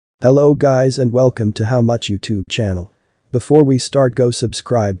Hello guys and welcome to How Much YouTube channel. Before we start, go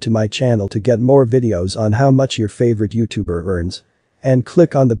subscribe to my channel to get more videos on how much your favorite YouTuber earns. And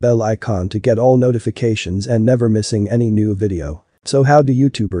click on the bell icon to get all notifications and never missing any new video. So how do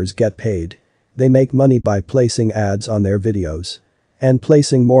YouTubers get paid? They make money by placing ads on their videos. And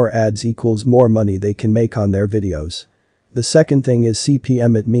placing more ads equals more money they can make on their videos. The second thing is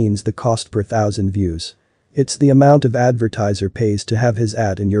CPM. It means the cost per thousand views. It's the amount of advertiser pays to have his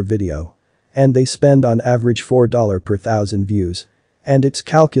ad in your video. And they spend on average $4 per thousand views. And it's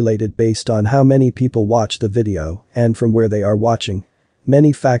calculated based on how many people watch the video and from where they are watching.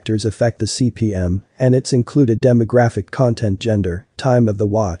 Many factors affect the CPM, and it's included demographic, content, gender, time of the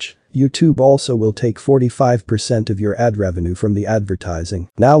watch. YouTube also will take 45% of your ad revenue from the advertising.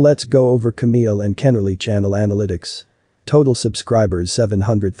 Now let's go over Camille and Kennerly channel analytics. Total subscribers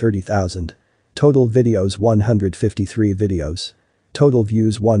 730,000. Total videos 153 videos. Total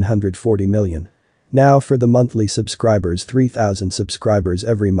views 140 million. Now for the monthly subscribers, 3,000 subscribers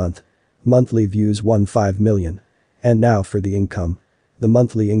every month. Monthly views 15 million. And now for the income. The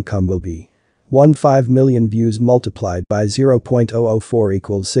monthly income will be 15 million views multiplied by 0.004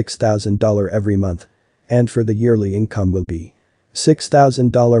 equals $6,000 every month. And for the yearly income will be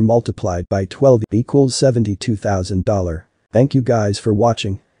 $6,000 multiplied by 12 equals $72,000. Thank you guys for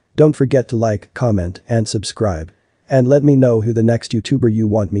watching. Don't forget to like, comment, and subscribe. And let me know who the next YouTuber you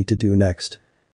want me to do next.